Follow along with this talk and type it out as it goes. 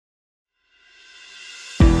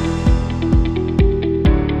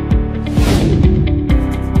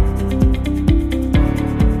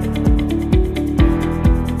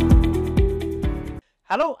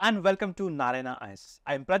Hello and welcome to Narayana IAS.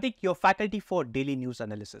 I am Pratik, your faculty for Daily News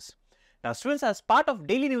Analysis. Now students, as part of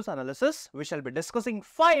Daily News Analysis, we shall be discussing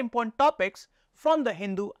 5 important topics from the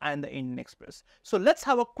Hindu and the Indian Express. So let's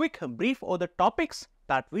have a quick brief over the topics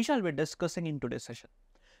that we shall be discussing in today's session.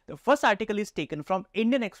 The first article is taken from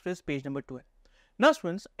Indian Express, page number 12. Now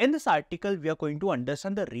students, in this article, we are going to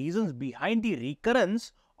understand the reasons behind the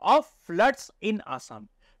recurrence of floods in Assam.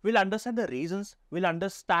 We'll understand the reasons, we'll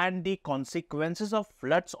understand the consequences of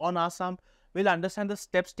floods on Assam, we'll understand the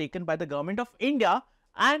steps taken by the government of India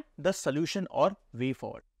and the solution or way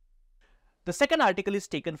forward. The second article is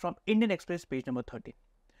taken from Indian Express, page number 13.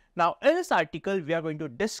 Now, in this article, we are going to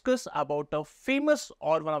discuss about a famous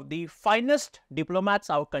or one of the finest diplomats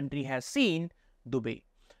our country has seen, Dubey.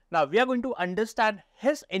 Now, we are going to understand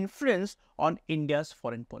his influence on India's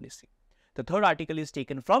foreign policy. The third article is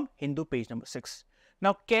taken from Hindu, page number 6.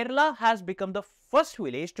 Now, Kerala has become the first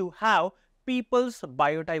village to have People's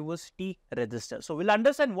Biodiversity Register. So, we'll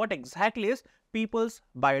understand what exactly is People's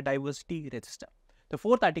Biodiversity Register. The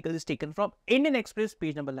fourth article is taken from Indian Express,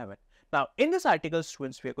 page number 11. Now, in this article,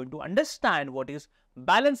 students, we are going to understand what is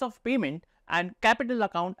balance of payment and capital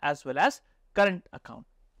account as well as current account.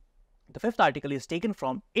 The fifth article is taken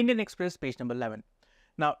from Indian Express, page number 11.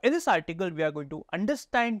 Now, in this article, we are going to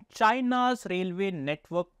understand China's railway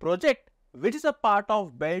network project, which is a part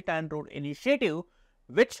of Belt and Road Initiative,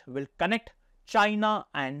 which will connect China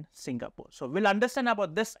and Singapore. So, we'll understand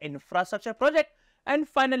about this infrastructure project, and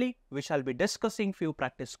finally, we shall be discussing few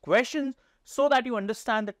practice questions so that you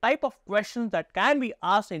understand the type of questions that can be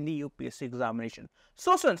asked in the UPSC examination.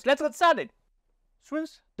 So, students, let's get started.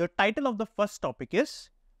 Students, the title of the first topic is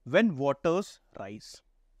When Waters Rise.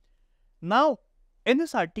 Now, in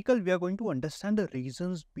this article, we are going to understand the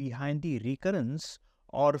reasons behind the recurrence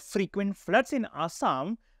or frequent floods in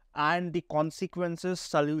Assam and the consequences,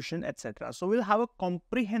 solution, etc. So, we'll have a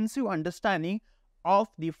comprehensive understanding of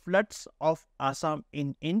the floods of Assam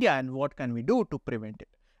in India and what can we do to prevent it.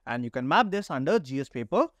 And you can map this under GS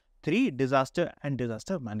paper 3, disaster and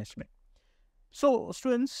disaster management. So,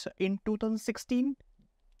 students, in 2016,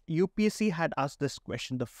 UPSC had asked this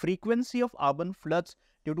question: the frequency of urban floods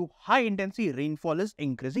due to high intensity rainfall is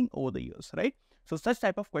increasing over the years, right? So, such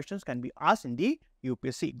type of questions can be asked in the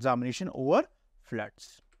UPSC examination over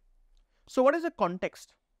floods. So, what is the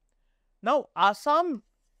context? Now, Assam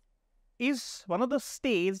is one of the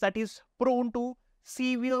states that is prone to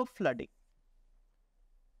severe flooding.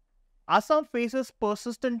 Assam faces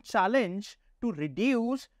persistent challenge to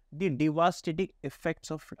reduce the devastating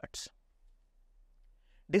effects of floods.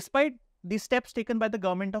 Despite the steps taken by the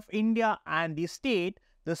government of India and the state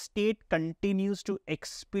continues to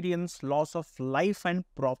experience loss of life and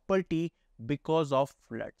property because of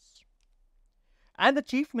floods. And the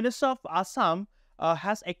Chief Minister of Assam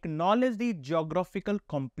has acknowledged the geographical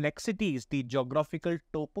complexities, the geographical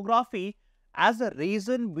topography as the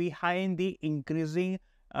reason behind the increasing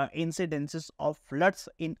incidences of floods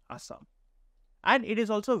in Assam. And it is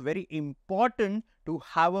also very important to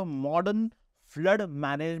have a modern flood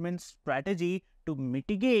management strategy to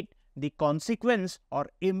mitigate the consequence or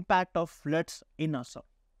impact of floods in Assam.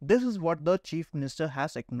 This is what the Chief Minister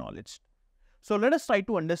has acknowledged. So, let us try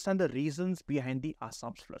to understand the reasons behind the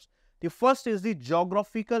Assam's floods. The first is the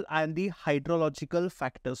geographical and the hydrological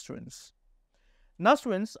factors, students. Now,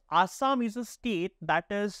 students, Assam is a state that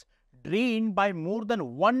is drained by more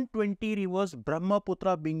than 120 rivers,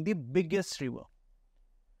 Brahmaputra being the biggest river.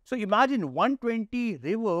 So, imagine 120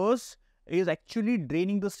 rivers is actually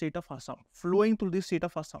draining the state of Assam, flowing through the state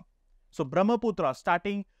of Assam. So, Brahmaputra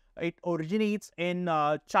it originates in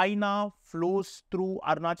China, flows through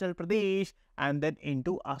Arunachal Pradesh and then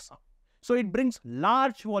into Assam. So, it brings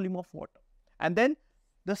large volume of water. And then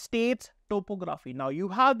the state's topography. Now, you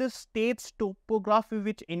have this state's topography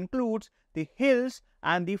which includes the hills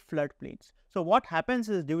and the floodplains. So, what happens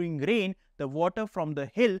is during rain, the water from the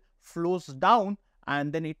hill flows down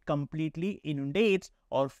and then it completely inundates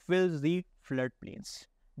or fills the floodplains.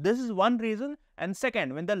 This is one reason. And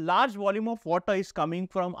second, when the large volume of water is coming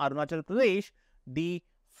from Arunachal Pradesh, the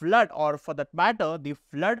flood, or for that matter, the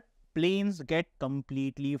flood plains get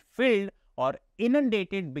completely filled or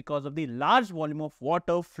inundated because of the large volume of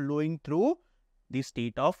water flowing through the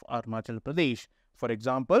state of Arunachal Pradesh. For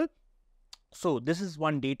example, so this is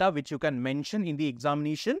one data which you can mention in the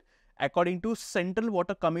examination. According to Central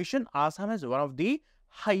Water Commission, Assam has one of the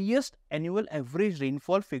highest annual average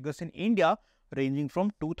rainfall figures in India, ranging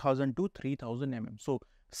from 2000 to 3000 mm. So,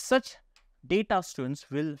 such data, students,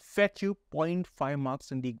 will fetch you 0.5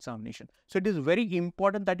 marks in the examination. So, it is very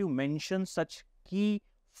important that you mention such key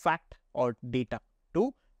fact or data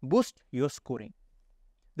to boost your scoring.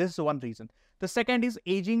 This is one reason. The second is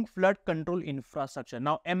aging flood control infrastructure.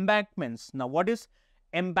 Now, embankments. Now, what is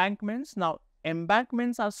embankments? Now,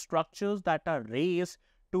 embankments are structures that are raised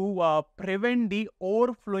to prevent the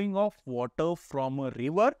overflowing of water from a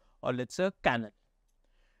river or let's say a canal.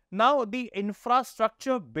 Now, the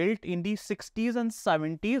infrastructure built in the 60s and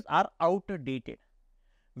 70s are outdated,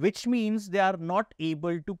 which means they are not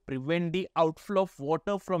able to prevent the outflow of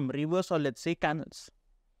water from rivers or let's say canals.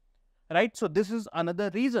 Right? So, this is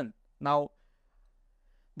another reason. Now,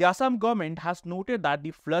 the Assam government has noted that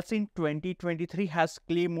the floods in 2023 has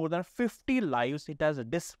claimed more than 50 lives. It has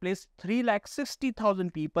displaced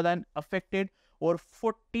 360,000 people and affected over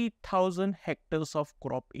 40,000 hectares of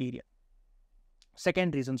crop area.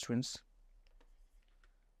 Second reason, students.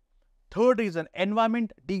 Third reason,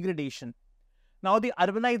 environment degradation. Now, the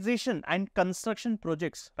urbanization and construction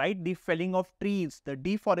projects, right, the felling of trees, the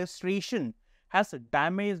deforestation has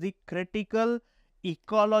damaged the critical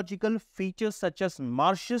ecological features such as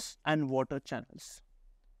marshes and water channels.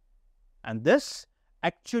 And this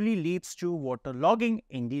actually leads to waterlogging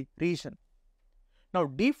in the region. Now,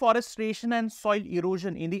 deforestation and soil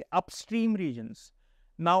erosion in the upstream regions.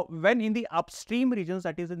 Now, when in the upstream regions,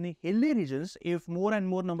 that is in the hilly regions, if more and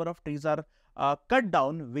more number of trees are cut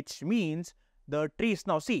down, which means the trees,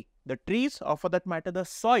 now see, the trees or for that matter the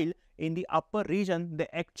soil in the upper region, they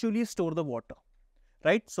actually store the water.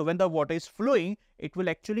 Right? So, when the water is flowing, it will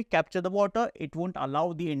actually capture the water. It won't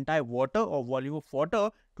allow the entire water or volume of water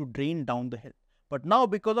to drain down the hill. But now,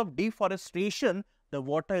 because of deforestation, the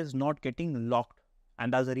water is not getting locked.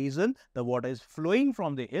 And as a reason, the water is flowing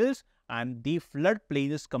from the hills and the floodplain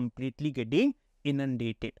is completely getting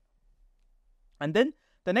inundated. And then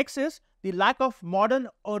the next is the lack of modern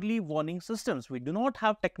early warning systems. We do not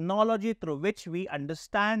have technology through which we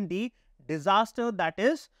understand the disaster that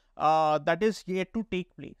is yet to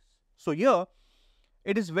take place. So, here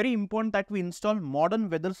it is very important that we install modern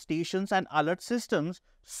weather stations and alert systems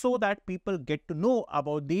so that people get to know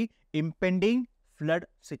about the impending flood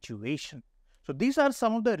situation. So, these are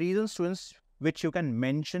some of the reasons, students, which you can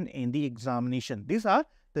mention in the examination. These are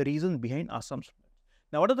the reasons behind Assam's flood.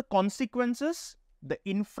 Now, what are the consequences?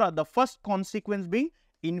 The first consequence being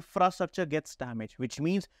infrastructure gets damaged, which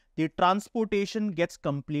means the transportation gets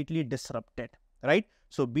completely disrupted, right?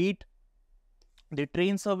 So, be it the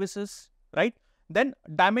train services, right? Then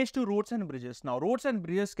damage to roads and bridges. Now, roads and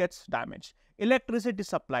bridges gets damaged. Electricity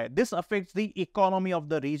supply. This affects the economy of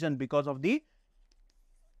the region because of the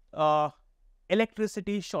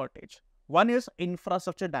electricity shortage. One is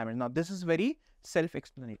infrastructure damage. Now, this is very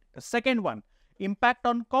self-explanatory. The second one, impact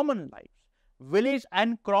on common lives. Village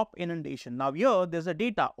and crop inundation. Now, here there's a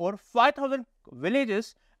data over 5,000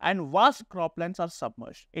 villages and vast croplands are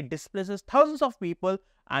submerged. It displaces thousands of people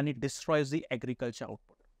and it destroys the agriculture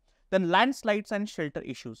output. Then landslides and shelter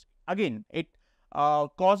issues. Again, it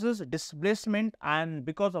causes displacement, and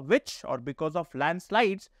because of which or because of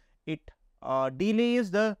landslides, it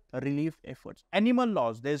delays the relief efforts. Animal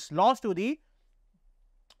loss. There is loss to the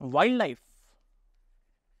wildlife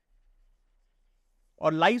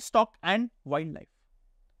or livestock and wildlife.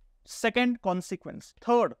 Second consequence.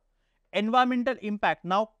 Third, environmental impact.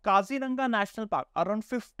 Now, Kaziranga National Park, around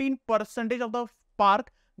 15% of the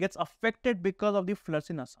park gets affected because of the floods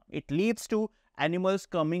in Assam. It leads to animals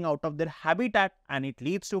coming out of their habitat and it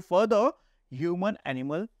leads to further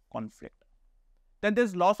human-animal conflict. Then there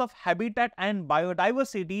is loss of habitat and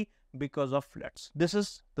biodiversity because of floods. This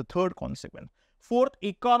is the third consequence. Fourth,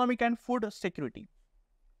 economic and food security.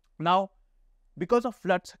 Now, because of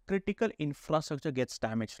floods, critical infrastructure gets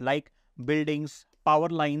damaged like buildings, power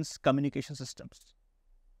lines, communication systems.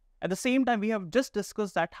 At the same time, we have just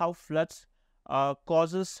discussed that how floods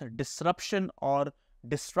causes disruption or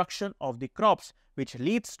destruction of the crops, which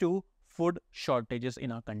leads to food shortages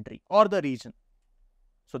in our country or the region.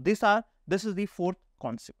 So, this is the fourth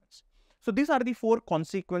consequence. So, these are the four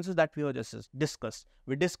consequences that we have just discussed.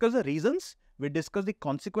 We discussed the reasons, we discussed the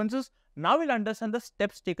consequences. Now, we'll understand the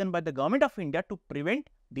steps taken by the Government of India to prevent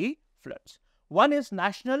the floods. One is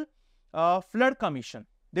National Flood Commission.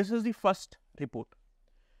 This is the first report.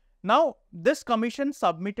 Now, this commission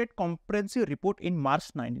submitted comprehensive report in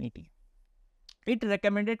March 1980. It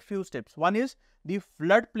recommended few steps. One is the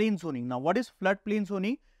floodplain zoning. Now, what is floodplain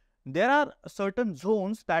zoning? There are certain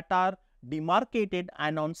zones that are demarcated,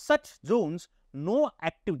 and on such zones, no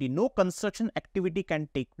activity, no construction activity can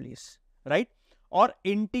take place, right? Or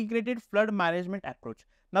integrated flood management approach.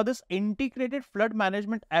 Now, this integrated flood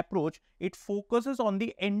management approach, it focuses on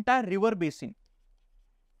the entire river basin.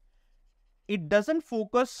 It doesn't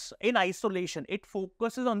focus in isolation. It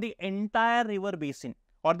focuses on the entire river basin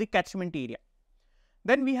or the catchment area.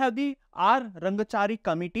 Then we have the R. Rangachari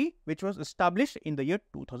Committee, which was established in the year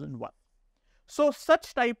 2001. So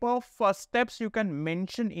such type of steps you can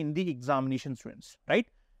mention in the examination, students, right?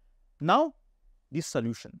 Now, the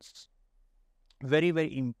solutions. Very,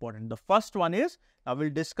 very important. The first one is, I will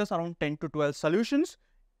discuss around 10 to 12 solutions.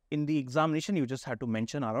 In the examination, you just have to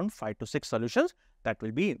mention around 5 to 6 solutions. That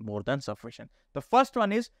will be more than sufficient. The first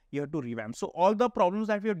one is, you have to revamp. So all the problems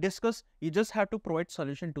that we have discussed, you just have to provide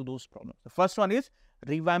solution to those problems. The first one is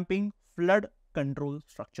revamping flood control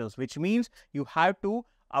structures, which means you have to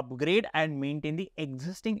upgrade and maintain the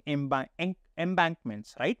existing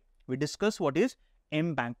embankments, right? We discussed what is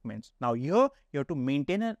embankments. Now here you have to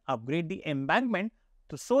maintain and upgrade the embankment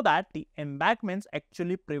so that the embankments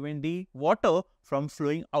actually prevent the water from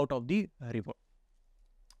flowing out of the river.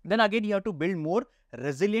 Then again, you have to build more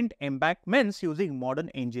resilient embankments using modern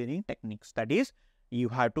engineering techniques. That is, you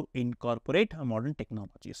have to incorporate modern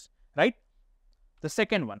technologies, right? The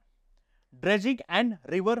second one, dredging and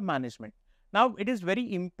river management. Now, it is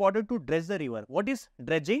very important to dredge the river. What is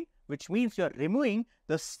dredging? Which means you are removing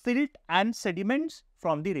the silt and sediments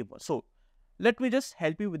from the river. So, let me just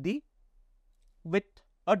help you with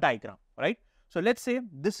a diagram, right? So, let's say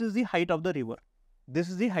this is the height of the river. This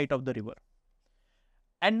is the height of the river.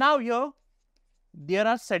 And now here, there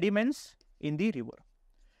are sediments in the river.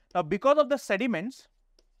 Now, because of the sediments,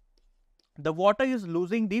 the water is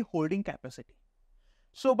losing the holding capacity.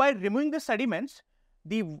 So, by removing the sediments,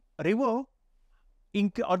 the river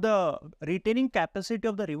or the retaining capacity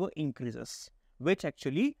of the river increases, which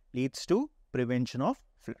actually leads to prevention of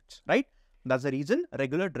floods, right? That's the reason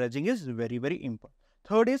regular dredging is very, very important.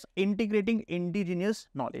 Third is integrating indigenous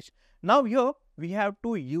knowledge. Now here we have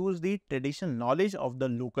to use the traditional knowledge of the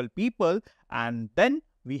local people, and then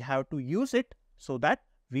we have to use it so that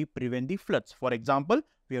we prevent the floods. For example,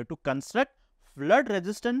 we have to construct flood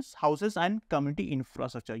resistance houses and community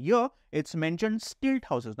infrastructure. Here it's mentioned stilt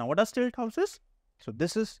houses. Now what are stilt houses? So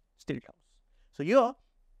this is stilt house. So here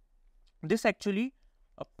this actually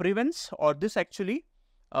prevents, or this actually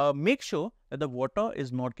makes sure that the water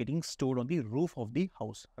is not getting stored on the roof of the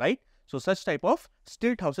house, right? So such type of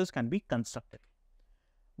stilt houses can be constructed.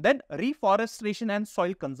 Then reforestation and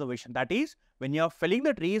soil conservation. That is, when you are felling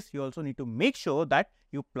the trees, you also need to make sure that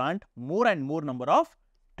you plant more and more number of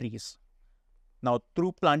trees. Now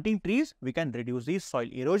through planting trees, we can reduce the soil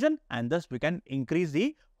erosion, and thus we can increase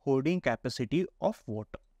the holding capacity of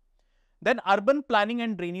water. Then urban planning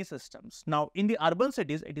and drainage systems. Now in the urban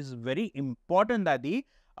cities, it is very important that the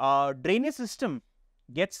drainage system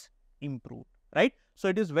gets improved, right? So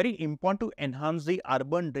it is very important to enhance the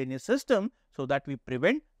urban drainage system so that we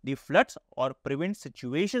prevent the floods or prevent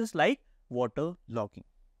situations like water logging.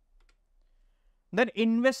 Then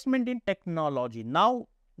investment in technology. Now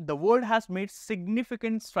the world has made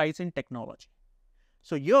significant strides in technology.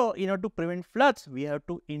 So here, in order to prevent floods, we have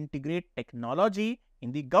to integrate technology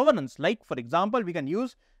in the governance. Like for example, we can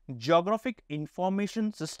use geographic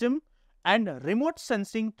information system and remote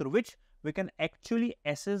sensing through which we can actually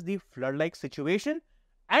assess the flood-like situation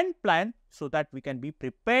and plan so that we can be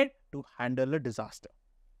prepared to handle a disaster.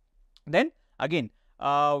 Then again,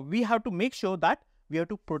 we have to make sure that we have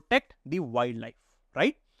to protect the wildlife,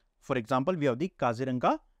 right? For example, we have the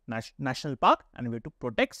Kaziranga National Park, and we have to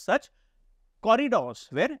protect such corridors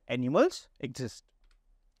where animals exist.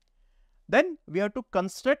 Then we have to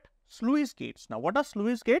construct sluice gates. Now what are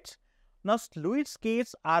sluice gates? Now sluice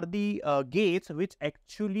gates are the gates which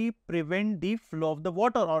actually prevent the flow of the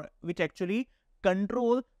water, or which actually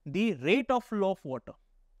control the rate of flow of water,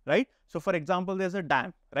 right? So for example, there's a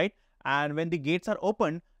dam, right? And when the gates are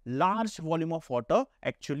opened, large volume of water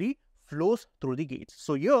actually flows through the gates.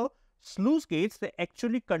 So here sluice gates, they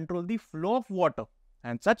actually control the flow of water,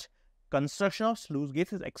 and such construction of sluice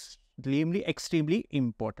gates is extremely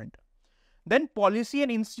important. Then policy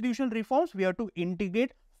and institutional reforms. We have to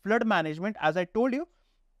integrate flood management. As I told you,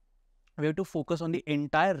 we have to focus on the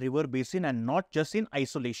entire river basin and not just in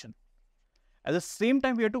isolation. At the same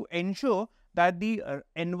time, we have to ensure that the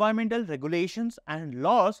environmental regulations and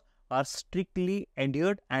laws are strictly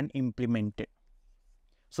adhered and implemented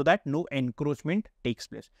so that no encroachment takes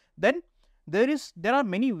place. Then there are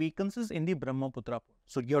many vacancies in the Brahmaputra port.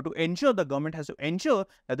 So you have to ensure, the government has to ensure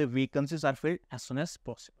that the vacancies are filled as soon as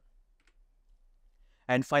possible.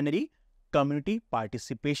 And finally, community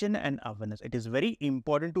participation and awareness. It is very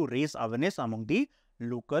important to raise awareness among the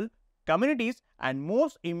local communities, and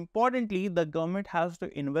most importantly, the government has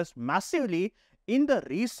to invest massively in the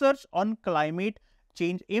research on climate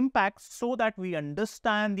change impacts so that we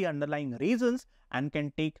understand the underlying reasons and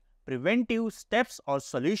can take preventive steps or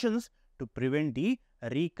solutions to prevent the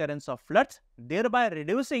recurrence of floods, thereby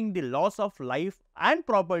reducing the loss of life and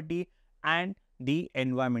property and the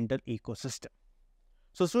environmental ecosystem.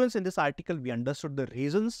 So students, in this article, we understood the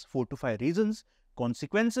reasons, 4 to 5 reasons,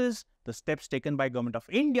 consequences, the steps taken by Government of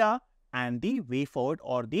India, and the way forward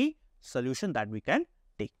or the solution that we can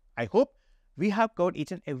take. I hope we have covered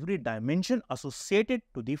each and every dimension associated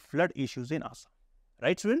to the flood issues in Assam.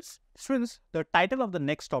 Right, students? Students, the title of the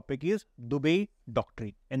next topic is Dubey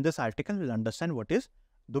Doctrine. In this article, we'll understand what is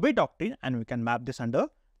Dubey Doctrine and we can map this under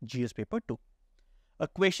GS paper 2. A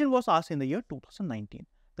question was asked in the year 2019.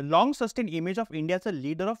 The long-sustained image of India as a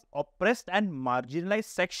leader of oppressed and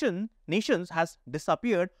marginalized nations has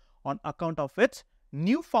disappeared on account of its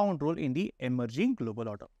newfound role in the emerging global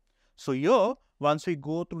order. So here, once we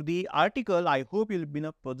go through the article, I hope you'll be in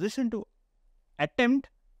a position to attempt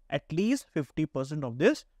at least 50% of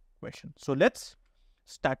this question. So let's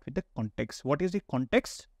start with the context. What is the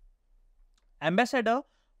context? Ambassador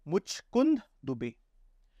Muchkund Dubey,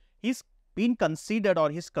 he's been considered or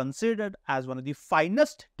he's considered as one of the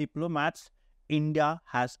finest diplomats India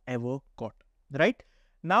has ever got. Right?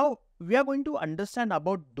 Now, we are going to understand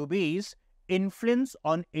about Dubey's influence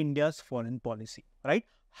on India's foreign policy. Right?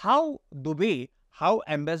 How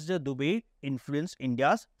Ambassador Dubey influenced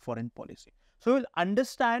India's foreign policy. So, we'll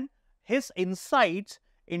understand his insights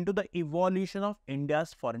into the evolution of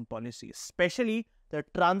India's foreign policy, especially the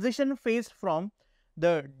transition phase from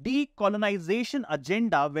the decolonization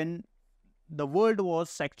agenda when the world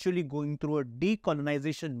was actually going through a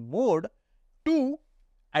decolonization mode to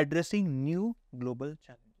addressing new global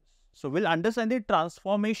challenges. So, we'll understand the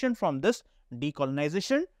transformation from this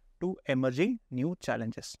decolonization to emerging new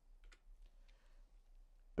challenges.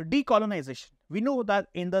 Decolonization. We know that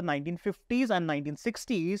in the 1950s and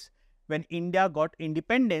 1960s, when India got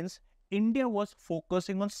independence, India was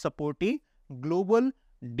focusing on supporting global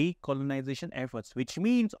decolonization efforts, which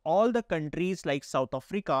means all the countries like South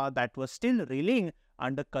Africa that were still reeling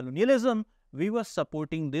under colonialism, we were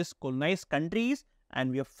supporting these colonized countries and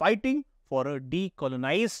we are fighting for a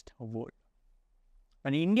decolonized world.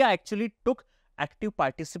 And India actually took active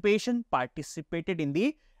participated in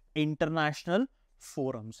the international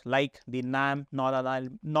forums like the NAM,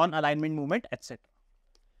 non-alignment movement, etc.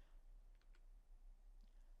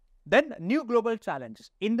 Then new global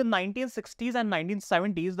challenges. In the 1960s and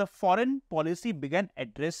 1970s, the foreign policy began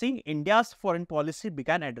addressing, India's foreign policy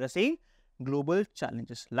began addressing global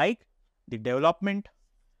challenges like the development,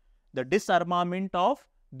 the disarmament of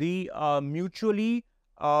the mutually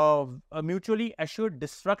assured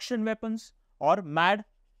destruction weapons or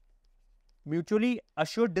mutually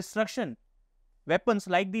assured destruction weapons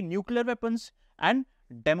like the nuclear weapons and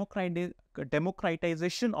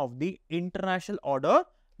democratization of the international order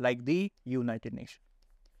like the United Nations.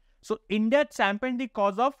 So, India championed the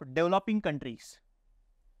cause of developing countries,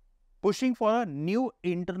 pushing for a new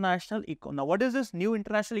international economy. Now, what is this new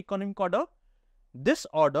international economic order? This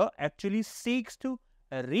order actually seeks to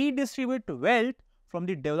redistribute wealth from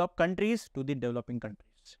the developed countries to the developing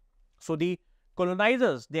countries. So, the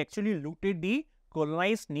colonizers, they actually looted the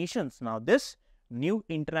colonized nations. Now, this new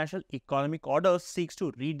international economic order seeks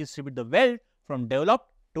to redistribute the wealth from developed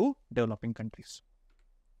to developing countries.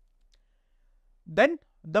 Then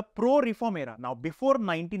the pro-reform era. Now, before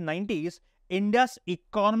 1990s, India's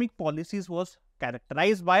economic policies was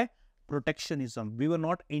characterized by protectionism. We were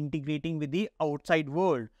not integrating with the outside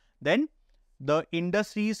world. Then the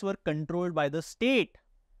industries were controlled by the state.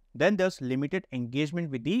 Then there's limited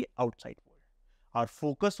engagement with the outside world. Our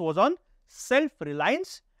focus was on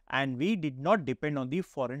self-reliance and we did not depend on the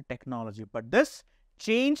foreign technology. But this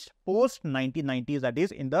changed post 1990s, that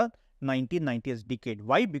is in the 1990s decade.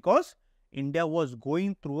 Why? Because India was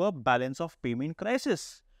going through a balance of payment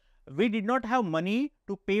crisis. We did not have money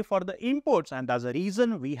to pay for the imports, and as a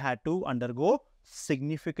reason, we had to undergo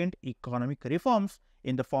significant economic reforms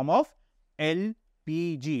in the form of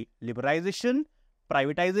LPG, liberalization,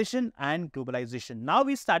 privatization, and globalization. Now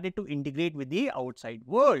we started to integrate with the outside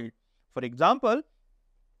world. For example,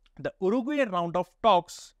 the Uruguay round of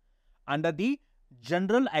talks under the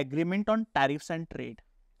General Agreement on Tariffs and Trade,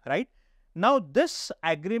 right? Now, this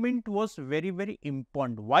agreement was very, very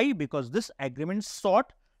important. Why? Because this agreement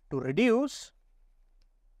sought to reduce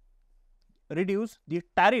the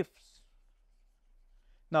tariffs.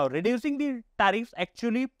 Now, reducing the tariffs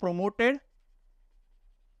actually promoted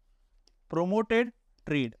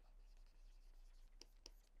trade.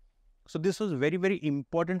 So, this was very, very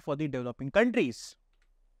important for the developing countries.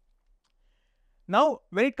 Now,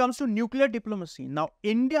 when it comes to nuclear diplomacy, now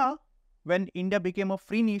when India became a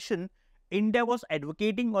free nation, India was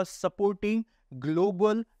advocating or supporting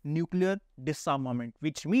global nuclear disarmament,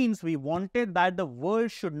 which means we wanted that the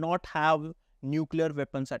world should not have nuclear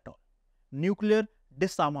weapons at all. Nuclear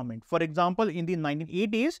disarmament. For example, in the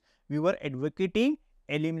 1980s, we were advocating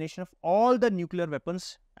elimination of all the nuclear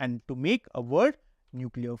weapons and to make a world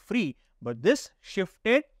nuclear free. But this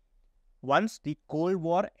shifted once the Cold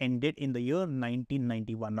War ended in the year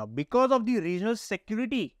 1991. Now, because of the regional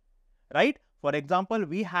security, right? For example,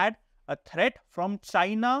 we had a threat from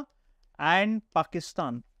China and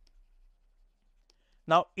Pakistan.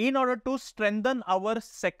 Now, in order to strengthen our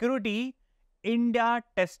security, India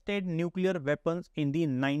tested nuclear weapons in the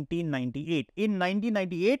 1998. In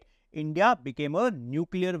 1998, India became a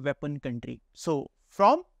nuclear weapon country. So,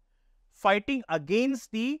 from fighting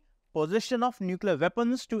against the possession of nuclear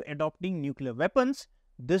weapons to adopting nuclear weapons,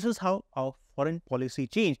 this is how our foreign policy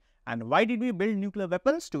changed. And why did we build nuclear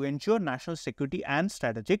weapons? To ensure national security and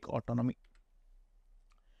strategic autonomy.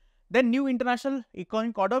 Then new international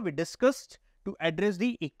economic order we discussed to address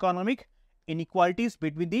the economic inequalities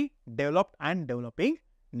between the developed and developing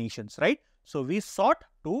nations, right? So we sought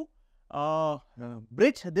to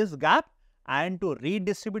bridge this gap and to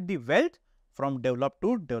redistribute the wealth from developed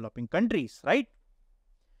to developing countries, right?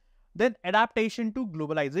 Then adaptation to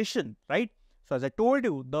globalization, right? So as I told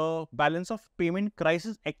you, the balance of payment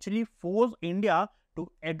crisis actually forced India to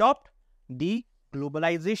adopt the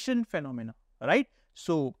globalization phenomena, right?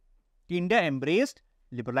 So India embraced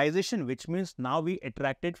liberalization, which means now we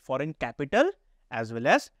attracted foreign capital as well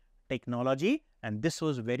as technology, and this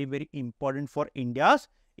was very, very important for India's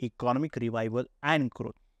economic revival and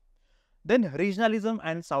growth. Then regionalism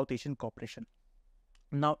and South Asian cooperation.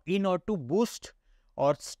 Now, in order to boost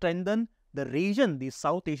or strengthen the region, the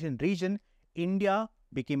South Asian region, India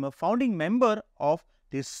became a founding member of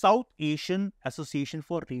the South Asian Association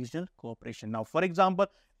for Regional Cooperation. Now, for example,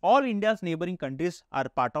 all India's neighboring countries are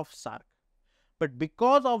part of SAARC. But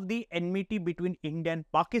because of the enmity between India and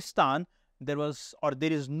Pakistan, there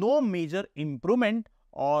is no major improvement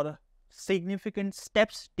or significant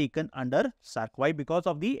steps taken under SAARC. Why? Because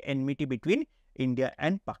of the enmity between India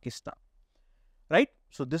and Pakistan, right?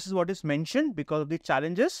 So this is what is mentioned. Because of the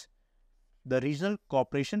challenges, the regional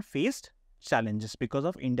cooperation faced challenges because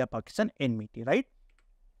of India-Pakistan enmity, right?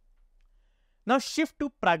 Now shift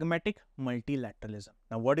to pragmatic multilateralism.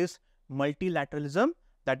 Now what is multilateralism?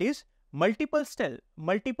 That is multiple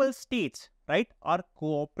states, right, are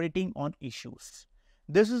cooperating on issues.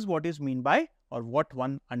 This is what is meant by, or what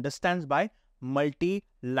one understands by,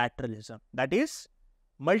 multilateralism. That is,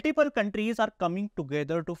 multiple countries are coming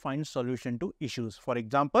together to find solution to issues. For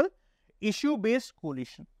example, issue-based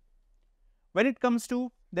coalition. When it comes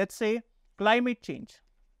to, let's say, climate change,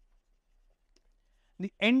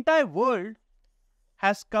 the entire world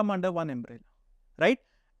has come under one umbrella, right?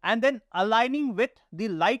 And then aligning with the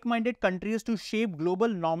like-minded countries to shape global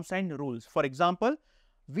norms and rules. For example,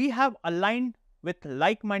 we have aligned with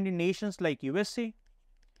like-minded nations like USA,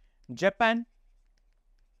 Japan,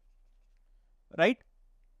 right?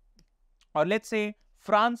 Or let's say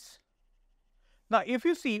France. Now, if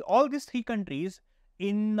you see all these three countries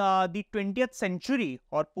in the 20th century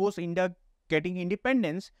or post-India getting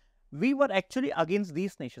independence, we were actually against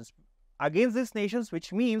these nations.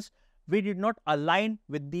 Which means we did not align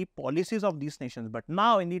with the policies of these nations. But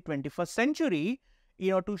now in the 21st century,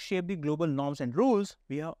 in order to shape the global norms and rules,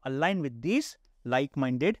 we have aligned with these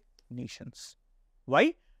like-minded nations.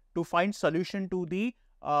 Why? To find solution to the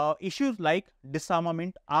issues like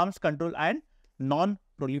disarmament, arms control and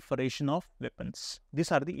non-proliferation of weapons.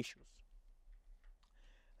 These are the issues.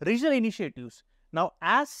 Regional initiatives. Now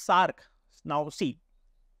as SAARC, now see,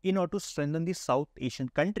 in order to strengthen the South Asian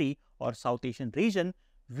country or South Asian region,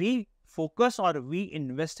 we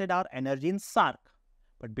invested our energy in SAARC.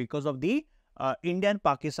 But because of the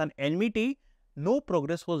India-Pakistan enmity, no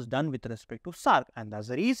progress was done with respect to SAARC. And that's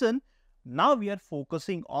the reason now we are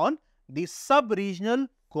focusing on the sub-regional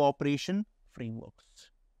cooperation frameworks.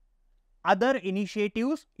 Other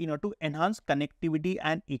initiatives in order to enhance connectivity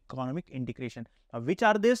and economic integration. Now, which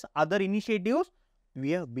are these other initiatives?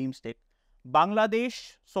 We have BIMSTEC.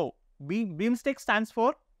 Bangladesh, so BIMSTEC stands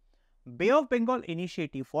for Bay of Bengal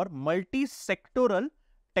Initiative for Multi-Sectoral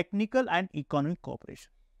Technical and Economic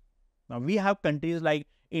Cooperation. Now, we have countries like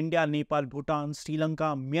India, Nepal, Bhutan, Sri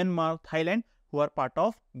Lanka, Myanmar, Thailand who are part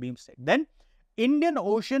of BIMSTEC. Then, Indian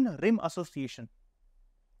Ocean Rim Association.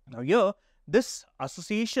 Now, here, this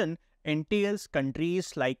association entails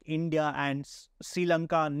countries like India and Sri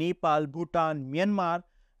Lanka, Nepal, Bhutan, Myanmar,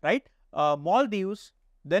 right? Maldives,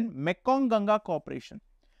 then Mekong-Ganga Cooperation.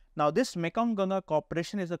 Now, this Mekong-Ganga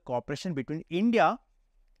Cooperation is a cooperation between India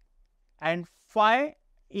and 5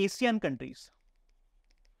 ASEAN countries.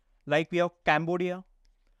 Like we have Cambodia,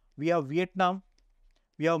 we have Vietnam,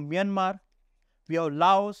 we have Myanmar, we have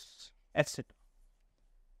Laos, etc.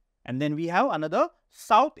 And then we have another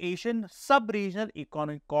South Asian Sub-Regional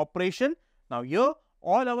Economic Cooperation. Now here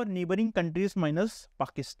all our neighboring countries minus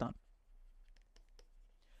Pakistan.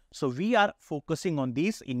 So we are focusing on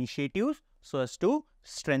these initiatives so as to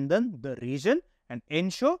strengthen the region and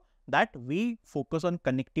ensure that we focus on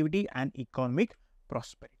connectivity and economic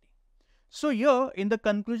prosperity. So here in the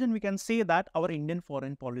conclusion, we can say that our Indian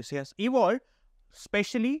foreign policy has evolved,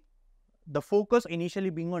 especially the focus initially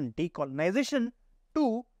being on decolonization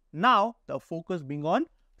to now the focus being on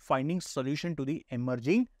finding solution to the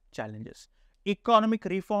emerging challenges. Economic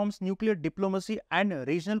reforms, nuclear diplomacy and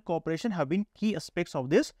regional cooperation have been key aspects of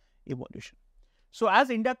this evolution. So as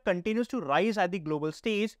India continues to rise at the global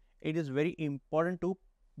stage, it is very important to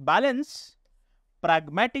balance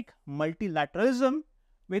pragmatic multilateralism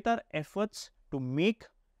with our efforts to make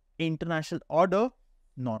international order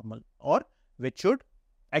normal, or which should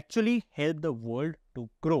actually help the world to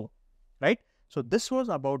grow, right? So this was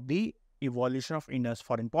about the evolution of India's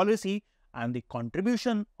foreign policy and the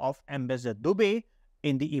contribution of Ambassador Dubey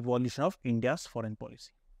in the evolution of India's foreign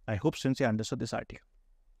policy. I hope students you understood this article.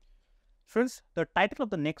 Friends, the title of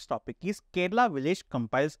the next topic is Kerala Village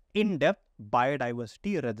Compiles In-Depth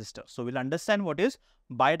Biodiversity Register. So we'll understand what is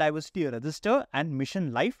Biodiversity Register and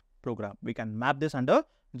Mission Life Program. We can map this under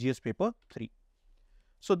GS paper 3.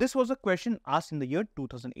 So this was a question asked in the year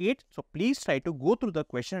 2008. So please try to go through the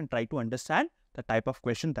question and try to understand the type of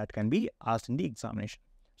question that can be asked in the examination.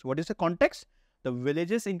 So what is the context? The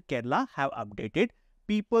villages in Kerala have updated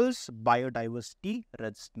People's Biodiversity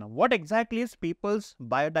Register. Now, what exactly is People's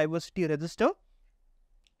Biodiversity Register?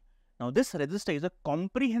 Now, this register is a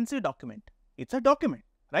comprehensive document. It's a document,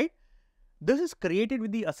 right? This is created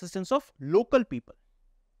with the assistance of local people.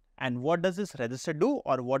 And what does this register do,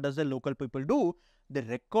 or what does the local people do? They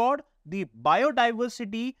record the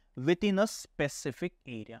biodiversity within a specific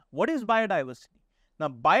area. What is biodiversity? Now,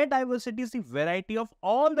 biodiversity is the variety of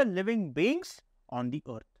all the living beings on the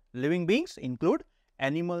earth. Living beings include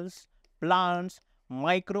animals, plants,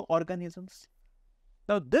 microorganisms.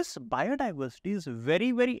 Now, this biodiversity is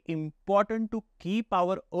very, very important to keep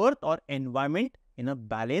our earth or environment in a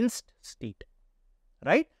balanced state,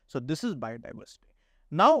 right? So, this is biodiversity.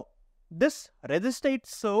 Now, this register, it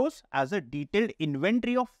serves as a detailed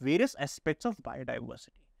inventory of various aspects of biodiversity.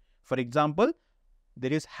 For example,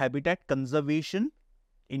 there is habitat conservation,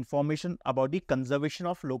 information about the conservation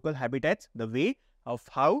of local habitats, the way of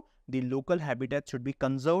how the local habitat should be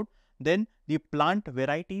conserved, then the plant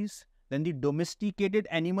varieties, then the domesticated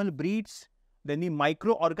animal breeds, then the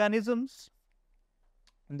microorganisms,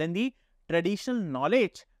 and then the traditional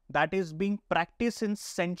knowledge that is being practiced since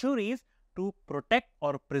centuries to protect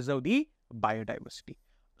or preserve the biodiversity.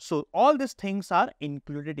 So all these things are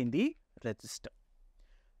included in the register.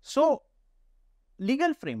 So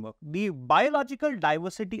legal framework, the Biological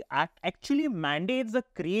Diversity Act actually mandates the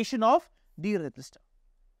creation of the register.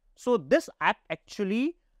 So this act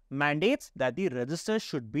actually mandates that the register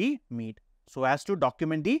should be made so as to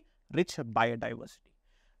document the rich biodiversity.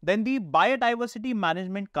 Then the Biodiversity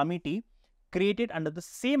Management Committee created under the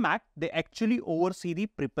same act, they actually oversee the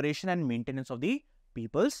preparation and maintenance of the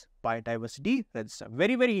People's Biodiversity Register.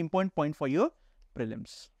 Very, very important point for your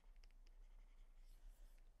prelims.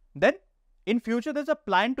 Then in future, there's a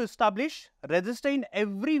plan to establish register in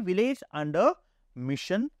every village under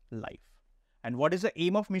Mission Life. And what is the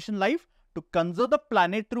aim of Mission Life? To conserve the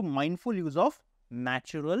planet through mindful use of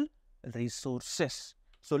natural resources.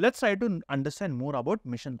 So let's try to understand more about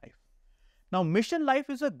Mission Life. Now, Mission Life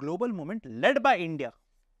is a global movement led by India.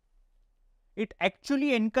 It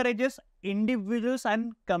actually encourages individuals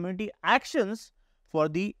and community actions for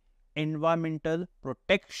the environmental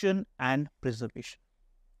protection and preservation.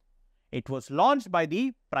 It was launched by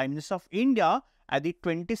the Prime Minister of India at the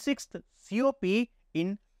 26th COP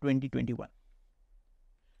in 2021.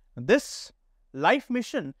 This life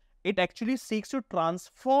mission, it actually seeks to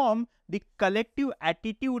transform the collective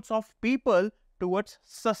attitudes of people towards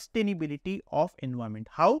sustainability of environment.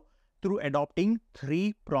 How? Through adopting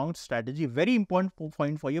three-pronged strategy. Very important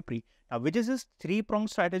point for your pre. Now, which is this three-pronged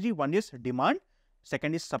strategy? One is demand,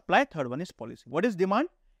 second is supply, third one is policy. What is demand?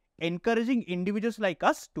 Encouraging individuals like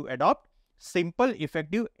us to adopt simple,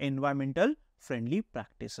 effective, environmental friendly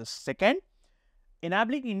practices. Second,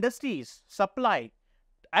 enabling industries, supply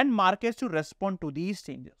and markets to respond to these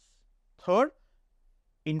changes. Third,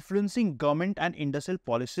 influencing government and industrial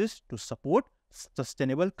policies to support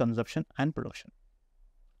sustainable consumption and production.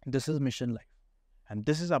 This is Mission Life, and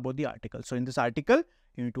this is about the article. So in this article,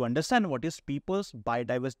 you need to understand what is People's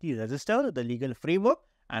Biodiversity Register, the legal framework,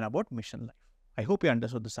 and about mission life. I hope you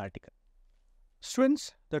understood this article.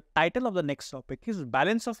 Students, the title of the next topic is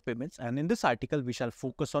balance of payments, and in this article we shall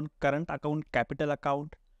focus on current account, capital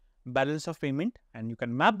account, balance of payment, and you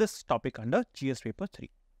can map this topic under GS paper 3.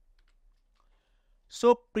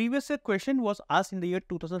 So previous year question was asked in the year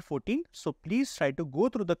 2014. So please try to go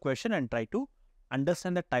through the question and try to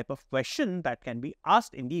understand the type of question that can be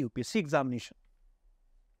asked in the UPSC examination.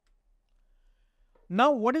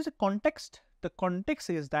 Now, what is the context? The context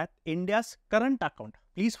is that India's current account,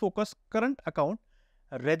 please focus, current account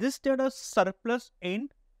registered a surplus in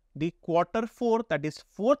the quarter 4, that is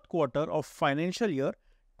 4th quarter of financial year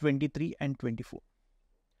 23 and 24.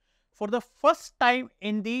 For the first time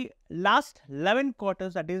in the last 11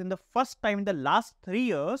 quarters, that is in the first time in the last 3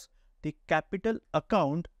 years, the capital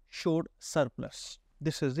account showed surplus.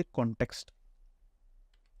 This is the context.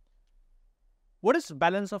 What is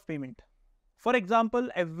balance of payment? For example,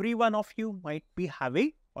 every one of you might be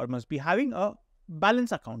having or must be having a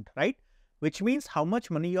balance account, right? Which means how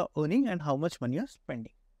much money you are earning and how much money you are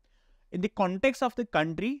spending. In the context of the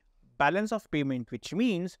country, balance of payment, which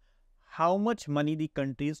means how much money the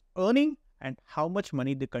country is earning and how much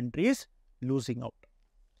money the country is losing out.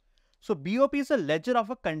 So BOP is a ledger of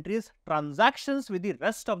a country's transactions with the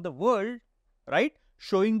rest of the world, right?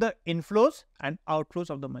 Showing the inflows and outflows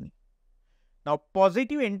of the money. Now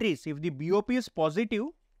positive entries, if the BOP is positive,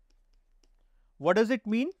 what does it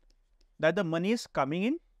mean? That the money is coming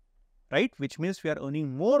in, right? Which means we are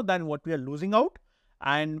earning more than what we are losing out.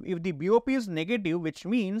 And if the BOP is negative, which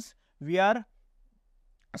means we are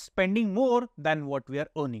spending more than what we are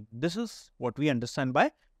earning. This is what we understand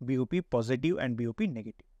by BOP positive and BOP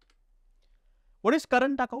negative. What is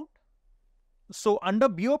current account? So under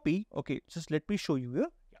BOP, okay, just let me show you here.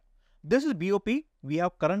 This is BOP. We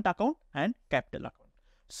have current account and capital account.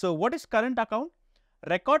 So what is current account?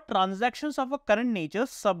 Record transactions of a current nature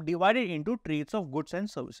subdivided into trades of goods and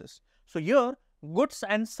services. So here goods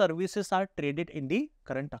and services are traded in the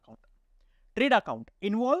current account. Trade account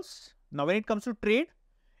involves, now when it comes to trade,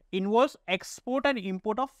 involves export and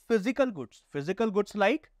import of physical goods. Physical goods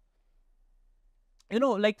like,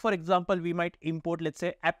 like for example, we might import, let's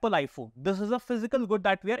say, Apple iPhone. This is a physical good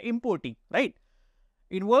that we are importing, right?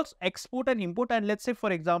 Involves export and import, and let's say,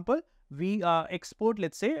 for example, we export,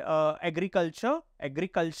 let's say, agricultural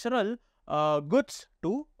goods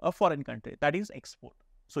to a foreign country. That is export.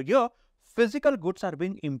 So here, physical goods are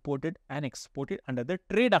being imported and exported under the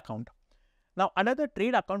trade account. Now, under the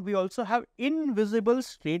trade account, we also have invisible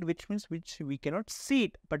trade, which means we cannot see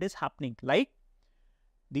it, but is happening, like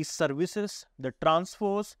these services, the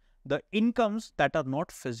transfers, the incomes that are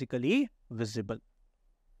not physically visible.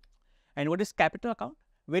 And what is capital account?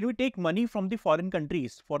 When we take money from the foreign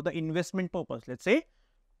countries for the investment purpose, let's say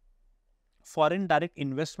foreign direct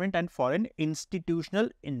investment and foreign institutional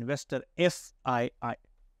investor, FII.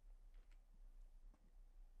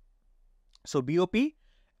 So BOP,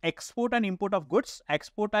 export and import of goods,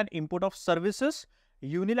 export and import of services,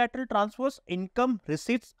 unilateral transfers, income,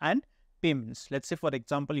 receipts and payments. Let's say, for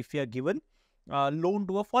example, if you are given a loan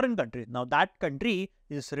to a foreign country, now that country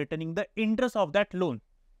is returning the interest of that loan.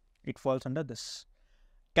 It falls under this.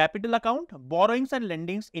 Capital account, borrowings and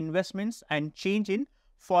lendings, investments and change in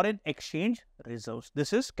foreign exchange reserves.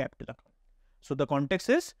 This is capital account. So the context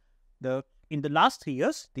is, in the last 3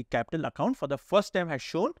 years, the capital account for the first time has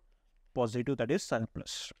shown positive, that is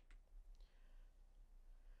surplus.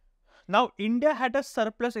 Now, India had a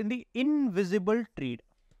surplus in the invisible trade,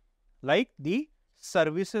 like the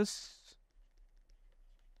services,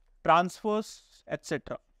 transfers,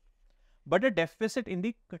 etc. But a deficit in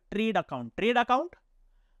the trade account. Trade account,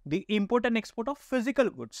 the import and export of physical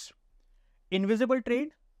goods. Invisible trade,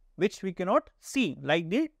 which we cannot see, like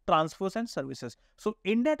the transfers and services. So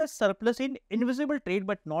India had a surplus in invisible trade,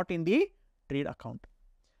 but not in the trade account.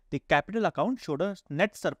 The capital account showed a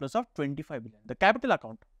net surplus of 25 billion. The capital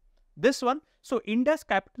account, this one, so India's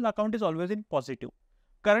capital account is always in positive.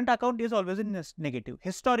 Current account is always in negative,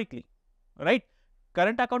 historically, right?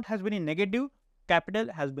 Current account has been in negative,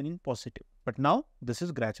 capital has been in positive. But now this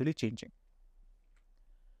is gradually changing.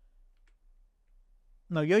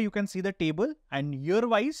 Now here you can see the table and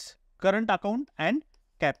year-wise current account and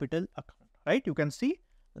capital account, right? You can see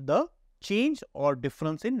the change or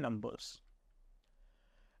difference in numbers.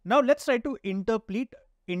 Now let's try to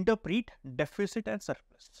interpret deficit and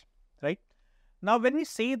surplus, right? Now when we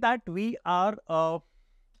say that we are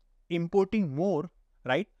importing more,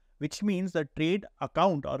 right? Which means the trade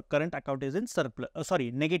account or current account is in surplus,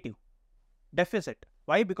 negative, deficit.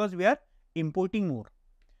 Why? Because we are importing more,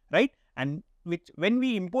 right? And when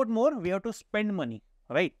we import more, we have to spend money,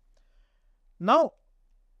 right? Now,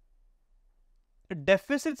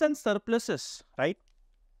 deficits and surpluses, right?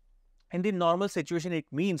 In the normal situation, it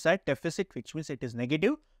means that deficit, which means it is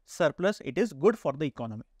negative, surplus, it is good for the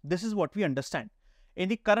economy. This is what we understand. In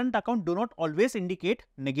the current account, do not always indicate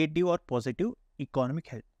negative or positive economic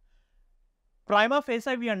health. Prima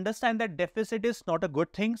facie, we understand that deficit is not a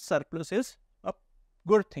good thing, surplus is a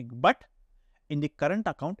good thing. But in the current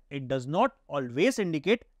account, it does not always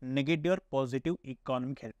indicate negative or positive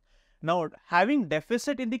economic health. Now, having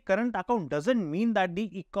deficit in the current account doesn't mean that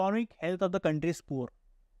the economic health of the country is poor.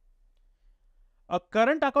 A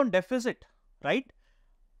current account deficit, right,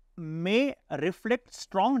 may reflect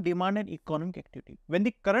strong demand and economic activity. When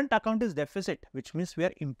the current account is deficit, which means we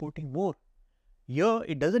are importing more, here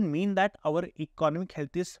it doesn't mean that our economic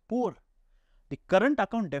health is poor. The current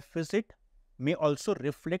account deficit may also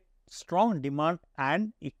reflect strong demand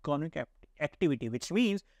and economic activity, which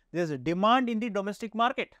means there is a demand in the domestic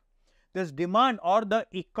market. There is demand or the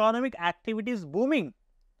economic activity is booming,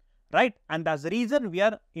 right? And that's the reason we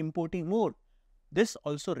are importing more. This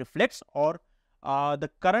also reflects, or the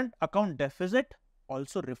current account deficit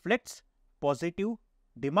also reflects positive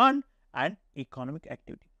demand and economic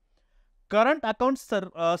activity. Current account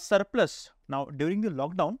surplus. Now, during the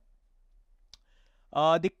lockdown,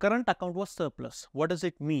 the current account was surplus. What does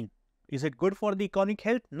it mean? Is it good for the economic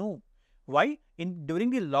health? No. Why? During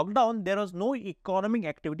the lockdown, there was no economic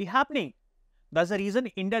activity happening. That's the reason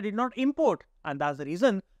India did not import, and that's the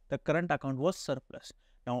reason the current account was surplus.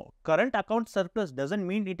 Now, current account surplus doesn't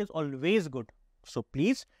mean it is always good. So,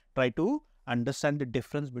 please try to understand the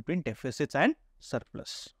difference between deficits and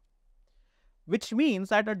surplus. Which means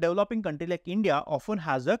that a developing country like India often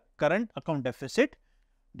has a current account deficit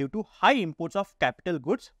due to high imports of capital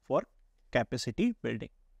goods for capacity building,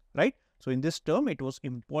 right? So, in this term, it was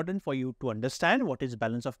important for you to understand what is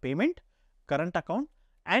balance of payment, current account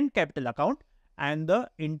and capital account, and the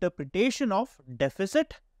interpretation of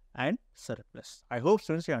deficit and surplus. I hope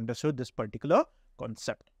students you understood this particular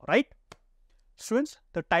concept, right? Students,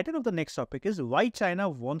 the title of the next topic is why China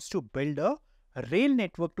wants to build a rail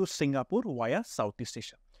network to Singapore via Southeast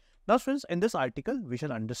Asia. Now, students, in this article, we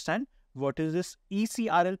shall understand what is this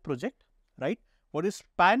ECRL project, right? What is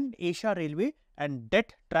Pan-Asia Railway and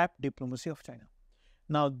debt trap diplomacy of China.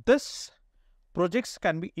 Now, this projects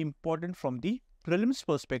can be important from the prelims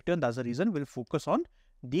perspective, and that's the reason we'll focus on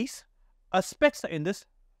these aspects in this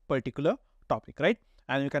particular topic, right?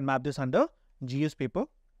 And you can map this under GS paper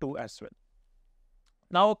 2 as well.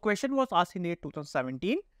 Now, a question was asked in the year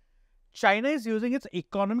 2017. China is using its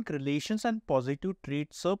economic relations and positive trade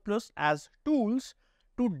surplus as tools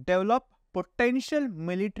to develop potential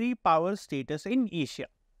military power status in Asia.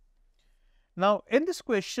 Now, in this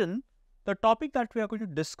question, the topic that we are going to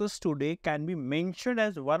discuss today can be mentioned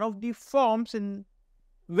as one of the forms in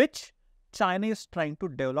which China is trying to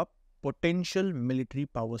develop potential military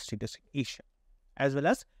power status in Asia, as well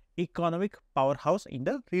as economic powerhouse in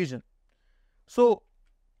the region. So,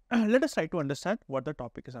 let us try to understand what the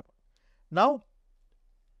topic is about. Now,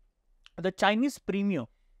 the Chinese premier,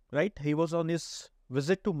 right, he was on his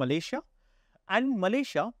visit to Malaysia, and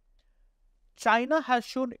Malaysia, China has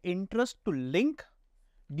shown interest to link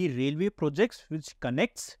the railway projects which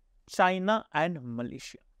connects China and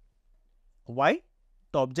Malaysia. Why?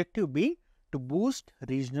 The objective being to boost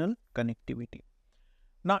regional connectivity.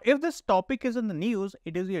 Now, if this topic is in the news,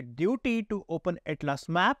 it is your duty to open Atlas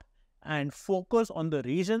map and focus on the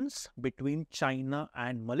regions between China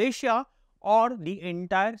and Malaysia or the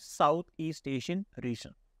entire Southeast Asian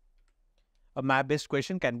region. A map-based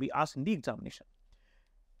question can be asked in the examination.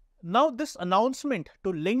 Now, this announcement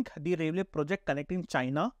to link the railway project connecting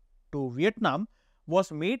China to Vietnam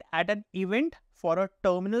was made at an event for a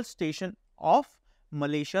terminal station of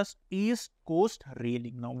Malaysia's East Coast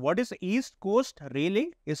Railing. Now, what is East Coast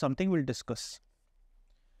Railing is something we'll discuss.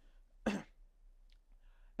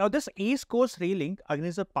 Now, this East Coast Railing again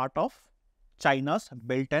is a part of China's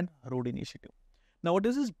Belt and Road Initiative. Now, what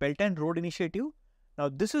is this Belt and Road Initiative? Now,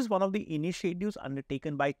 this is one of the initiatives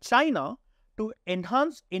undertaken by China to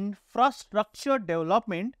enhance infrastructure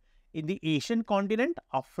development in the Asian continent,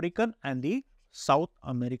 African and the South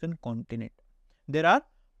American continent. There are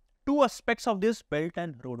two aspects of this belt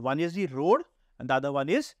and road. One is the road and the other one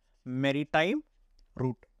is maritime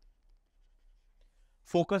route.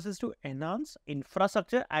 Focus is to enhance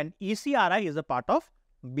infrastructure, and ECRI is a part of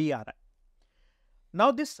BRI.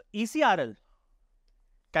 Now, this ECRL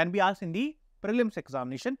can be asked in the prelims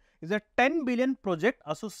examination, is a 10 billion project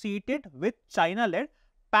associated with China-led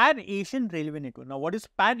Pan-Asian Railway Network. Now, what is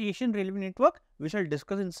Pan-Asian Railway Network? We shall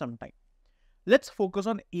discuss in some time. Let's focus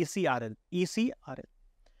on ECRL. ECRL.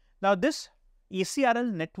 Now, this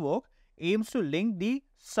ECRL network aims to link the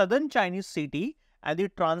southern Chinese city and the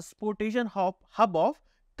transportation hub of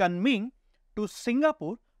Kunming to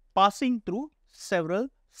Singapore, passing through several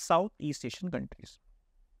Southeast Asian countries.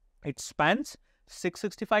 It spans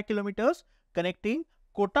 665 kilometers, connecting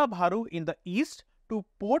Kota Bharu in the east to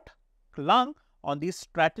Port Klang on the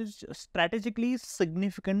strategically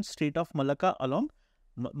significant Strait of Malacca along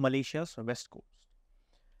Malaysia's west coast.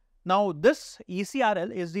 Now, this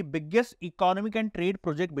ECRL is the biggest economic and trade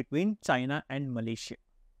project between China and Malaysia.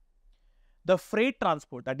 The freight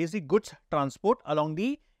transport, that is the goods transport along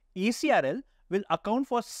the ECRL, will account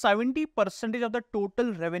for 70% of the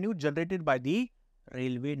total revenue generated by the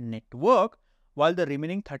railway network, while the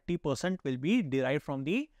remaining 30% will be derived from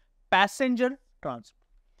the passenger transport.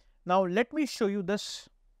 Now, let me show you this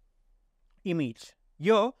image.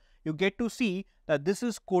 Here, you get to see that this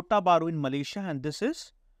is Kota Bharu in Malaysia and this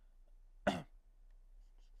is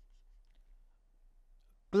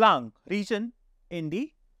Klang region in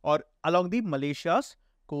the along the Malaysia's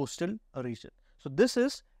coastal region. So, this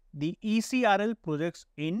is the ECRL projects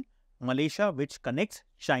in Malaysia which connects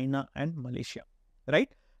China and Malaysia, right?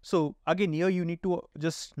 So, again here you need to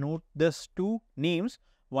just note these two names.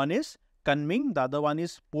 One is Kunming, the other one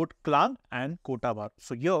is Port Klang and Kota Bharu.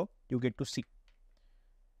 So, here you get to see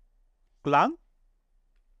Klang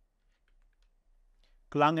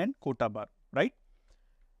and Kota Bharu, right?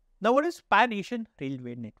 Now, what is Pan-Asian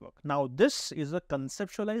Railway Network? Now, this is a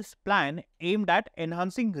conceptualized plan aimed at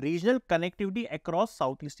enhancing regional connectivity across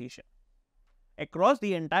Southeast Asia. Across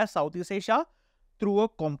the entire Southeast Asia through a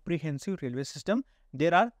comprehensive railway system,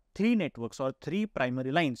 there are three networks or three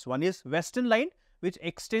primary lines. One is Western Line, which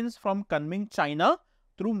extends from Kunming, China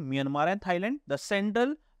through Myanmar and Thailand. The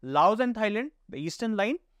Central, Laos and Thailand. The Eastern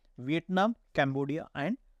Line, Vietnam, Cambodia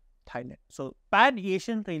and Thailand. So,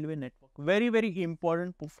 Pan-Asian Railway Network, very, very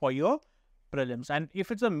important for your prelims. And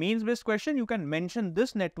if it's a mains-based question, you can mention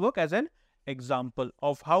this network as an example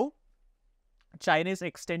of how China is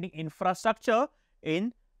extending infrastructure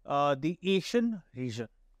in the Asian region,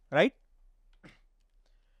 right?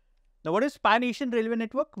 Now, what is Pan-Asian Railway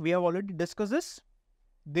Network? We have already discussed this.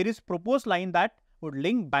 There is proposed line that would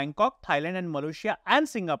link Bangkok, Thailand and Malaysia and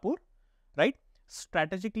Singapore, right?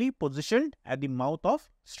 Strategically positioned at the mouth of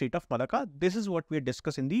Strait of Malacca. This is what we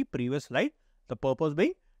discussed in the previous slide. The purpose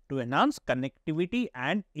being to enhance connectivity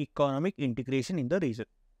and economic integration in the region.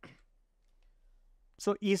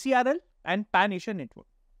 So, ECRL and Pan-Asian Network.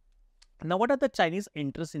 Now, what are the Chinese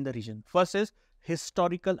interests in the region? First is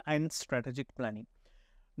historical and strategic planning.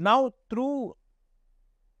 Now, through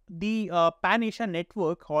the Pan-Asia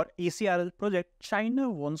Network or ECRL project, China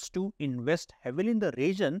wants to invest heavily in the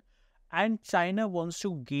region and China wants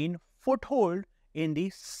to gain foothold in the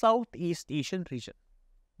Southeast Asian region.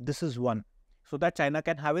 This is one. So that China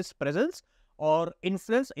can have its presence or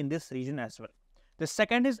influence in this region as well. The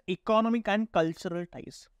second is economic and cultural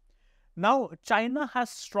ties. Now, China has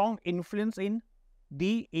strong influence in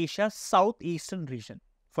the Asia Southeastern region.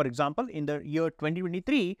 For example, in the year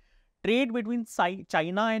 2023, trade between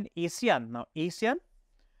China and ASEAN. Now, ASEAN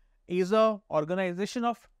is an organization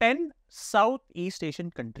of 10 Southeast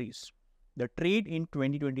Asian countries. The trade in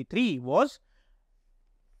 2023 was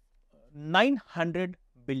 $900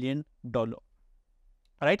 billion.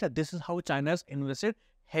 Right? This is how China has invested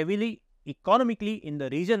heavily economically in the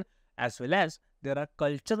region, as well as there are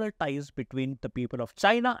cultural ties between the people of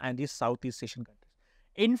China and the Southeast Asian countries.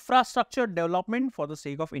 Infrastructure development, for the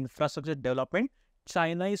sake of infrastructure development,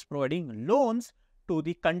 China is providing loans to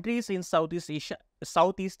the countries in Southeast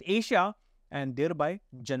Asia and thereby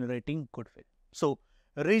generating goodwill. So,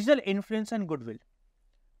 regional influence and goodwill.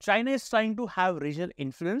 China is trying to have regional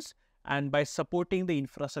influence, and by supporting the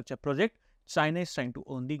infrastructure project, China is trying to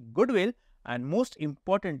earn the goodwill, and most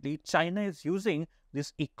importantly, China is using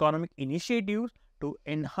this economic initiative to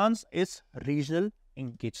enhance its regional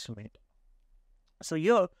engagement. So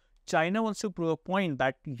here, China wants to prove a point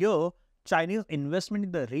that here, Chinese investment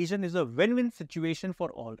in the region is a win-win situation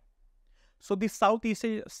for all. So the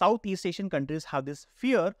Southeast Asian countries have this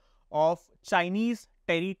fear of Chinese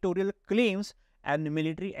territorial claims and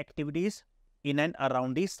military activities in and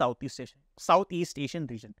around the Southeast Asian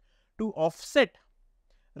region. To offset,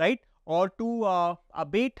 right, or to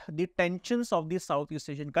abate the tensions of the Southeast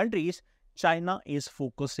Asian countries, China is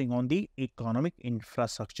focusing on the economic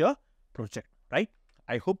infrastructure project, right?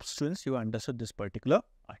 I hope students you understood this particular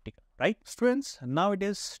article, right? Students, now it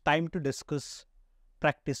is time to discuss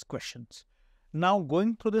practice questions. Now,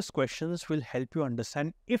 going through these questions will help you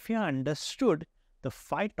understand if you understood the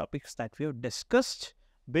 5 topics that we have discussed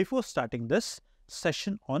before starting this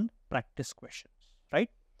session on practice questions, right?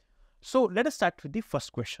 So, let us start with the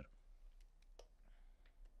first question.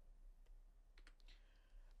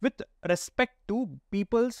 with respect to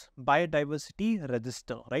People's Biodiversity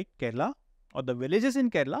Register, right? Kerala, or the villages in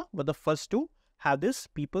Kerala were the first to have this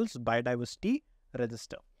People's Biodiversity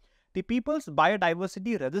Register. The People's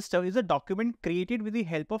Biodiversity Register is a document created with the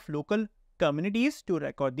help of local communities to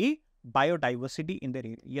record the biodiversity in their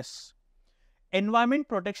area. Yes. Environment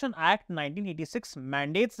Protection Act 1986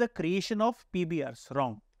 mandates the creation of PBRs.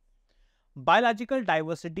 Wrong. Biological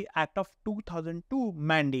Diversity Act of 2002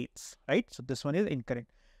 mandates, right? So this one is incorrect.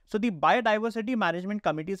 So the Biodiversity Management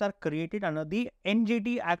Committees are created under the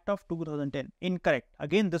NGT Act of 2010. Incorrect.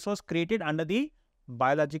 Again, this was created under the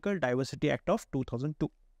Biological Diversity Act of 2002.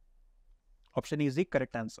 Option E is the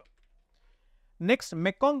correct answer. Next,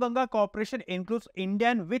 Mekong Ganga Cooperation includes India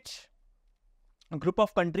and which group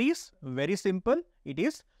of countries? Very simple. It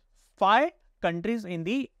is 5 countries in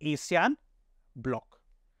the ASEAN bloc.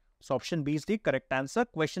 So option B is the correct answer.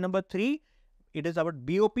 Question number 3. It is about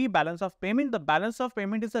BOP, balance of payment. The balance of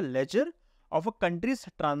payment is a ledger of a country's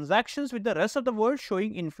transactions with the rest of the world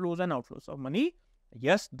showing inflows and outflows of money.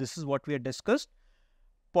 Yes, this is what we have discussed.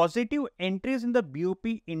 Positive entries in the BOP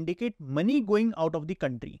indicate money going out of the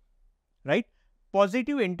country, right?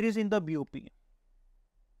 Positive entries in the BOP.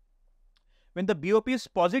 When the BOP is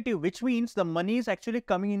positive, which means the money is actually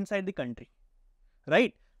coming inside the country,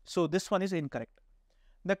 right? So this one is incorrect.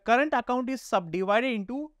 The current account is subdivided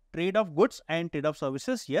into trade of goods and trade of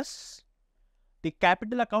services. Yes. The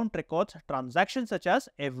capital account records transactions such as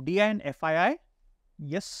FDI and FII.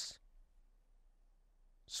 Yes.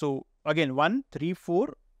 So again, 1, 3,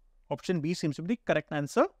 4. Option B seems to be the correct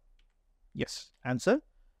answer. Yes. Answer.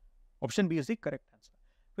 Option B is the correct answer.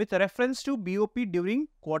 With reference to BOP during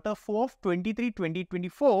Q4 of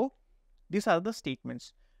 23-2024, these are the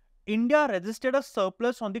statements. India registered a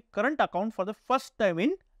surplus on the current account for the first time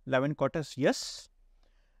in 11 quarters. Yes.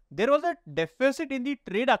 There was a deficit in the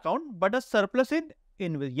trade account, but a surplus in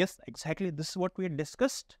yes, exactly. This is what we had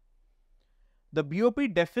discussed. The BOP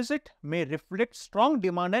deficit may reflect strong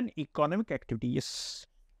demand and economic activity. Yes.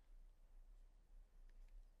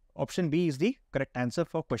 Option B is the correct answer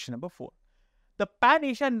for question number 4. The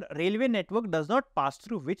Pan-Asian Railway Network does not pass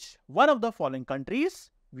through which one of the following countries?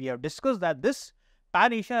 We have discussed that this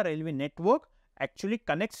Pan-Asia Railway Network actually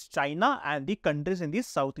connects China and the countries in the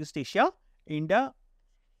Southeast Asia. India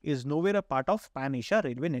is nowhere a part of Pan-Asia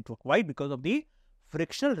Railway Network. Why? Because of the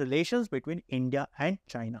frictional relations between India and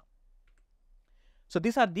China. So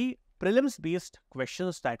these are the prelims based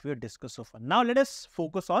questions that we have discussed so far. Now let us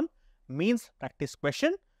focus on mains practice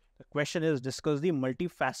question. The question is discuss the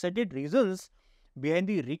multifaceted reasons behind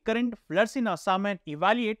the recurrent floods in Assam and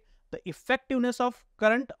evaluate the effectiveness of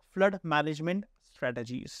current flood management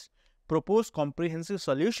strategies. Propose comprehensive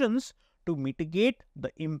solutions to mitigate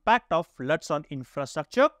the impact of floods on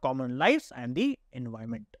infrastructure, common lives, and the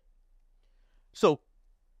environment. So,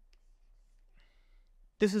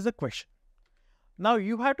 this is the question. Now,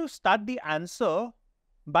 you have to start the answer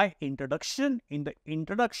by introduction. In the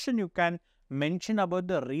introduction, you can mention about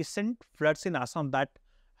the recent floods in Assam that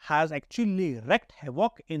has actually wreaked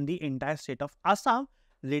havoc in the entire state of Assam,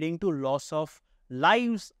 leading to loss of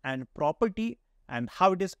lives and property, and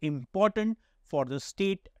how it is important for the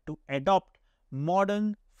state to adopt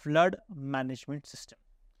modern flood management system.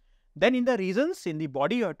 Then in the reasons, in the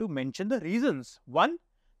body you have to mention the reasons. 1,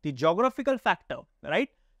 the geographical factor, right?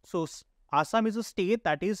 So Assam is a state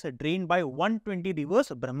that is drained by 120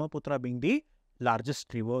 rivers, Brahmaputra being the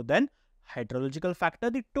largest river. Then hydrological factor,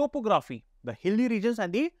 the topography, the hilly regions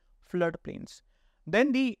and the flood plains.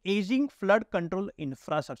 Then the aging flood control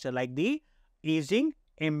infrastructure like the aging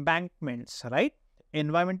embankments, right?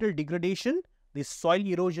 Environmental degradation, the soil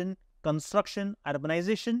erosion, construction,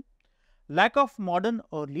 urbanization. Lack of modern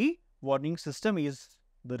early warning system is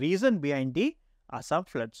the reason behind the Assam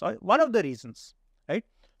floods, or one of the reasons, right?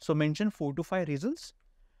 So mention 4 to 5 reasons.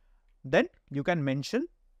 Then you can mention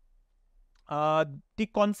the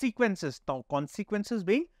consequences. Now, consequences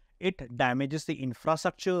being it damages the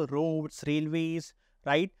infrastructure, roads, railways,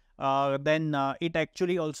 right? Then it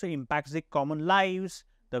actually also impacts the common lives,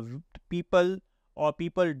 the people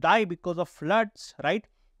die because of floods, right?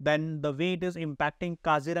 Then the way it is impacting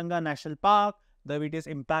Kaziranga National Park, the way it is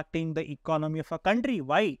impacting the economy of a country.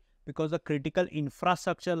 Why? Because the critical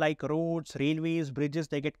infrastructure like roads, railways, bridges,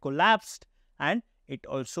 they get collapsed, and it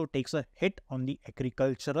also takes a hit on the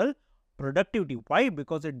agricultural productivity. Why?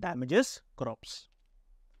 Because it damages crops.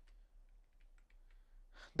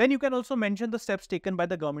 Then you can also mention the steps taken by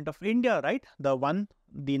the government of India, right?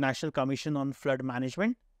 The National Commission on Flood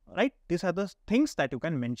Management, right? These are the things that you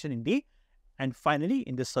can mention in the, and finally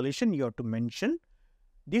in the solution you have to mention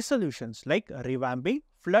the solutions like revamping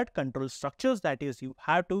flood control structures. That is, you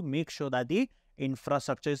have to make sure that the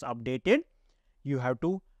infrastructure is updated. You have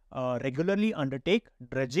to regularly undertake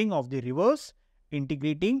dredging of the rivers,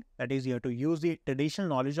 integrating, that is, you have to use the traditional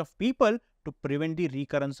knowledge of people to prevent the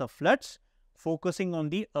recurrence of floods, focusing on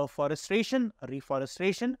the afforestation,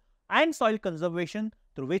 reforestation and soil conservation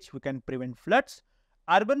through which we can prevent floods.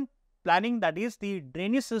 Urban planning, that is, the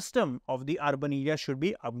drainage system of the urban area should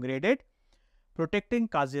be upgraded. Protecting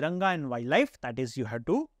Kaziranga and wildlife, that is, you have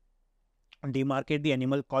to demarcate the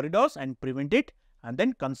animal corridors and prevent it, and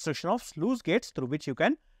then construction of sluice gates through which you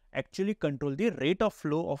can actually control the rate of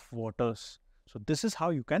flow of waters. So this is how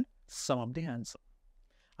you can sum up the answer.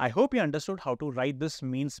 I hope you understood how to write this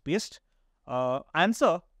means-based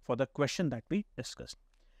answer for the question that we discussed.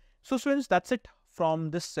 So students, that's it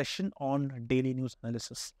from this session on daily news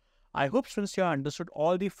analysis. I hope students you have understood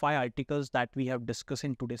all the 5 articles that we have discussed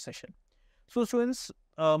in today's session. So students,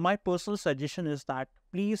 my personal suggestion is that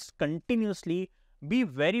please continuously be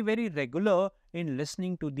very regular in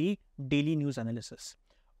listening to the daily news analysis.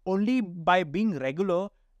 Only by being regular,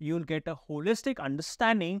 you will get a holistic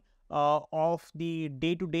understanding of the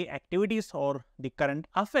day-to-day activities or the current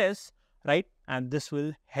affairs, right? And this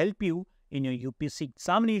will help you in your UPSC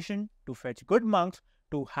examination to fetch good marks,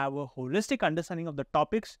 to have a holistic understanding of the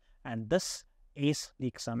topics, and thus ace the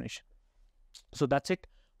examination. So that's it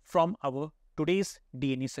from our today's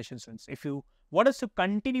DNA session, students. If you want us to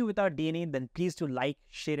continue with our DNA, then please do like,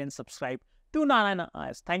 share and subscribe to Narayana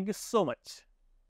IAS. Thank you so much.